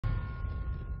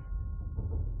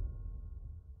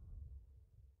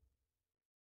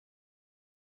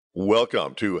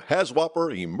Welcome to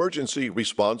HAZWOPER Emergency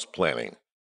Response Planning.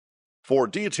 For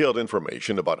detailed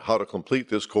information about how to complete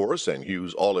this course and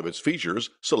use all of its features,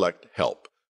 select Help.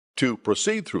 To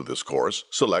proceed through this course,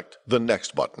 select the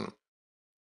Next button.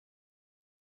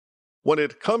 When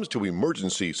it comes to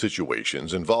emergency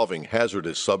situations involving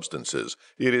hazardous substances,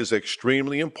 it is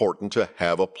extremely important to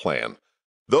have a plan.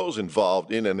 Those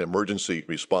involved in an emergency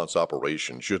response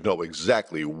operation should know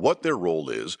exactly what their role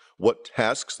is, what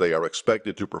tasks they are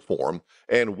expected to perform,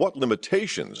 and what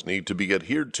limitations need to be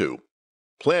adhered to.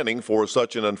 Planning for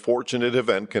such an unfortunate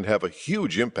event can have a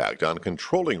huge impact on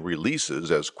controlling releases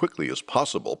as quickly as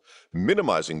possible,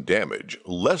 minimizing damage,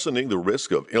 lessening the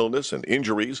risk of illness and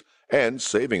injuries, and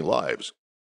saving lives.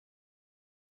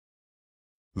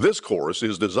 This course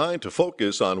is designed to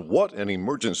focus on what an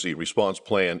emergency response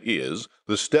plan is,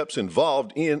 the steps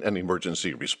involved in an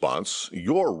emergency response,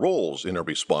 your roles in a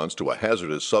response to a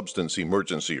hazardous substance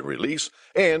emergency release,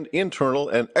 and internal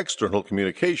and external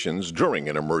communications during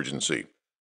an emergency.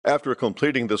 After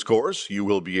completing this course, you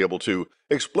will be able to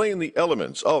explain the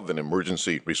elements of an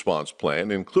emergency response plan,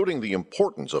 including the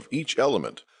importance of each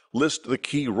element, list the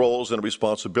key roles and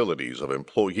responsibilities of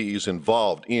employees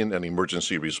involved in an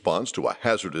emergency response to a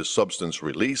hazardous substance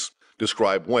release,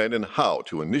 describe when and how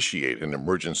to initiate an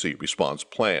emergency response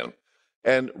plan,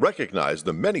 and recognize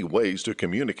the many ways to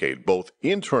communicate both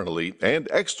internally and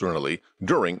externally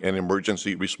during an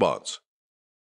emergency response.